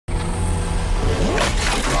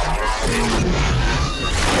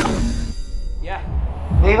Yeah.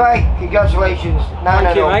 Levi, congratulations.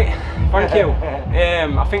 Thank you, mate. Thank you.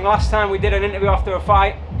 I think last time we did an interview after a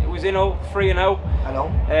fight, it was in 3-0. I know.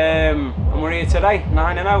 And we're here today,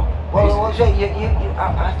 9-0. Well, what was it? I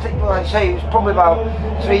think, like I say, it was probably about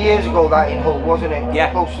 3 years ago that in Hull, wasn't it?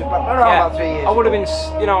 Yeah. Close to, about 3 years. I would have been,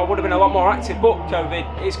 I would have been a lot more active, but COVID,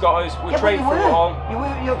 it's got us. We trained through it all. You were,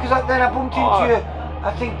 because then I bumped into you.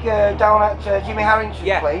 I think down at Jimmy Harrington's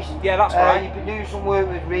place. Yeah, that's right. You've been doing some work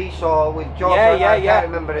with Reese or with George. I can't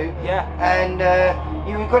remember who. Yeah. And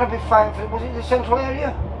you were going to be fighting for, was it the Central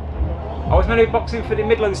area? I was meant to be boxing for the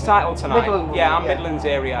Midlands title tonight. Midlands, I'm Midlands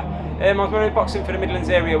area. I was meant to be boxing for the Midlands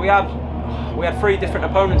area. We had 3 different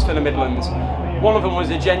opponents for the Midlands. One of them was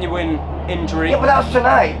a genuine injury. Yeah, but that's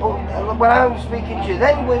tonight. But when I was speaking to you,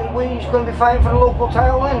 then were you going to be fighting for the local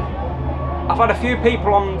title then? I've had a few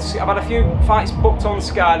people on. I've had a few fights booked on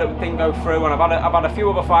Sky that didn't go through, and I've had a few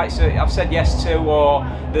other fights that I've said yes to, or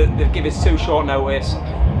they've given us too short notice,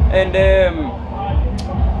 and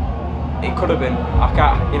it could have been. I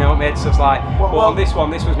can't, you know, it made stuff like. Well, on this one,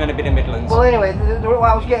 this was meant to be the Midlands. Well, anyway, what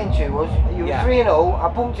I was getting to was you were 3-0. I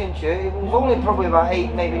bumped into you. It was only probably about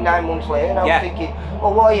 8, maybe 9 months later, and I was thinking,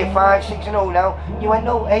 well, what are you, 5, 6-0 now? You went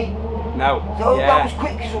no 8. No. So that was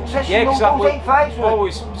quick success. Yeah, because those 8 fights were.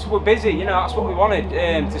 Always, we're busy. You know, that's what we wanted,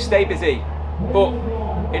 to stay busy. But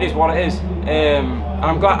it is what it is. And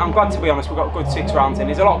I'm glad to be honest. We've got a good 6 rounds in.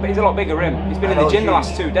 He's a lot bigger him. He's been in the gym the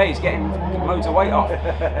last 2 days, getting loads of weight off.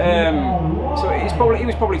 So he was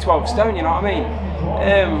probably 12 stone. You know what I mean?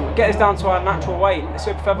 Get us down to our natural weight,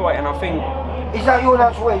 super featherweight, and I think. Is that your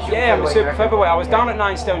natural weight? Yeah, I'm a super featherweight. I was down at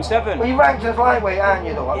 9 stone 7. Well, you ranked as lightweight, aren't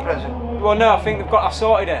you, though, at present? Well, no, I think I've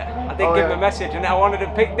sorted it. I did give him a message, and I wanted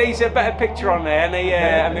a decent, better picture on there,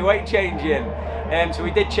 and my weight changing. So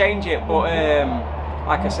we did change it, but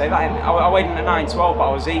like I say, I weighed in at 9-12, but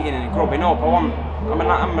I was eating and grubbing up. I'm a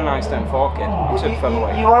 9 stone 4 kid. Super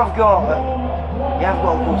featherweight. You have got a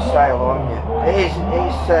good style, haven't you? It's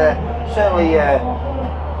certainly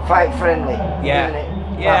fight friendly, isn't it?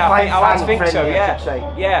 Yeah, I like to think so. Yeah, I should say.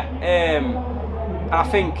 Yeah. And I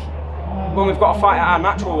think when we've got to fight at our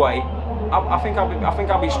natural weight, I think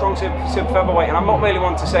I'll be strong super featherweight, and I'm not really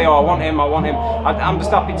one to say, oh, I want him. I'm just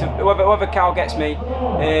happy to whoever Cal gets me.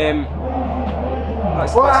 Are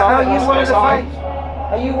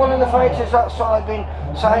you one of the fighters that's sort of been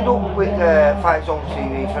signed up with Fight Zone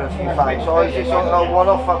TV for a few fights, or is it sort of a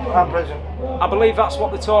one-off at present? I believe that's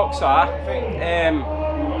what the talks are. And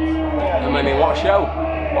I mean, what a show!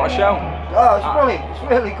 What a show! Oh, it's brilliant. It's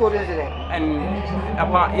really good, isn't it? And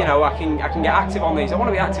apart, you know, I can get active on these. I want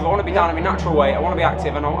to be active. I want to be down at my natural weight. I want to be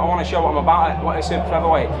active, and I want to show what I'm about. What a super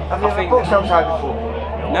featherweight. Have you ever boxed outside before?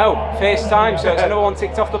 No, first time. So it's another one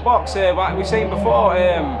ticked off the box. Like we've seen before.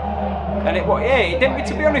 And it didn't.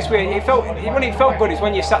 To be honest with you, when it felt good is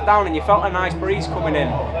when you sat down and you felt a nice breeze coming in.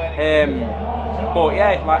 But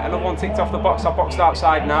yeah, like another one ticked off the box. I boxed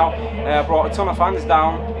outside now. I brought a ton of fans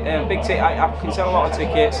down. Big I can sell a lot of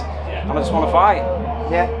tickets, and I just want to fight.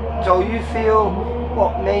 Yeah. So you feel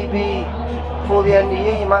what maybe before the end of the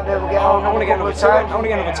year you might be able to get out? I want to get another 2 in. I want to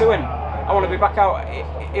get another 2 in. I want to be back out.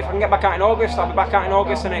 If I can get back out in August, I'll be back out in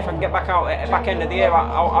August, and if I can get back out at the back end of the year,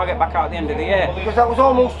 I'll get back out at the end of the year. Because that was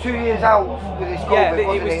almost 2 years out with this COVID,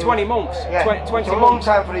 yeah, it was 20 months. Yeah. 20 it's a long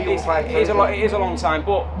time for a young fighter. It is a long time,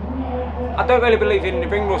 but I don't really believe in the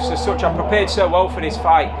ring rust as such. I prepared so well for this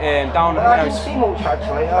fight. I didn't see much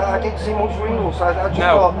actually. I didn't see much ring rust. I just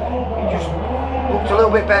thought you just looked a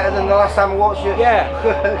little bit better than the last time I watched you. Yeah.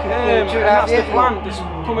 2.5 that's years the plan. Just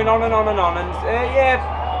coming on and on and on. And yeah,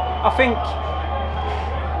 I think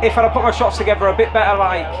if I'd put my shots together a bit better,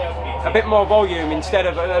 like a bit more volume instead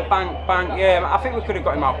of bang, bang, yeah, I think we could have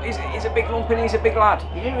got him out. He's a big lump and he's a big lad.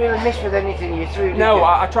 You didn't really miss with anything you threw, did No, you?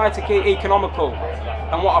 I tried to keep economical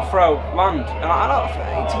and what I throw, land.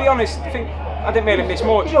 And to be honest, I think I didn't really miss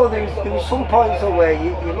much. You know, there was some points though where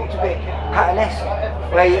you looked a bit Hatton-esque,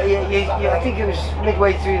 where I think it was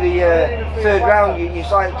midway through the 3rd round, you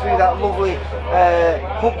like threw that lovely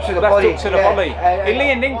hook to the body. Hook to the body. He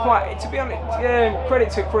leaned in quite, to be honest,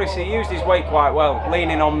 credit to Chris, he used his weight quite well,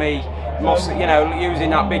 leaning on me, you know, using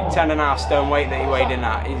that big 10.5 stone weight that he weighed in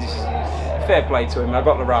at. Fair play to him, I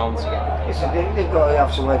got the rounds. Listen, they've got to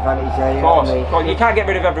have some advantage there, you know what I mean? You can't get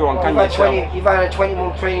rid of everyone, can you? You've had a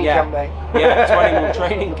 20-month training camp, mate. Yeah, 20-month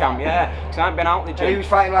training camp, yeah. Because I haven't been out the gym. And he was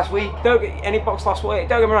fighting last week. Any box last week.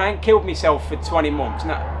 Don't get me wrong, I ain't killed myself for 20 months.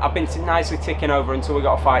 No, I've been nicely ticking over until we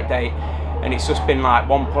got a fight date. And it's just been like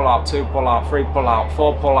 1 pull out, 2 pull out, 3 pull out,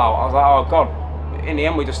 4 pull out. I was like, oh God. In the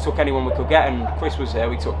end, we just took anyone we could get, and Chris was there,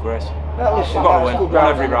 we took Chris. Well, listen, we've got to win, good won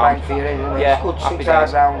every round. For you, isn't it? Yeah, it's good 6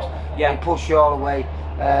 hard rounds, yeah. and push you all the way.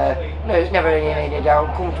 No, it's never any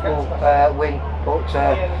doubt, comfortable win, but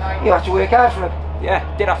you have to work hard for them.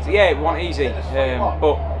 Yeah, did have to. Yeah, it wasn't easy,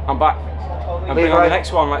 but I'm back. And bring on the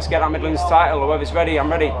next one. Let's get that Midlands title. Whoever's ready,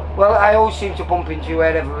 I'm ready. Well, I always seem to bump into you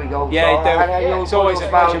wherever we go. Yeah, so you do. It's always a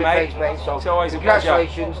pleasure, mate. So it's always a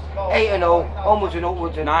congratulations. 8-0, onwards and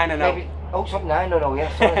upwards. And 9-0. Oh, something 9-0,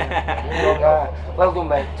 yes. Well done,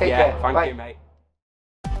 mate. Take care. Thank you, mate.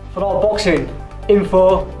 For all boxing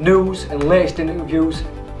info, news, and latest interviews,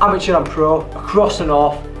 amateur and pro, across the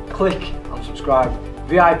north, click and subscribe.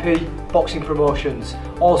 VIP Boxing Promotions.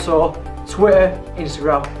 Also, Twitter,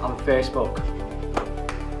 Instagram, and Facebook.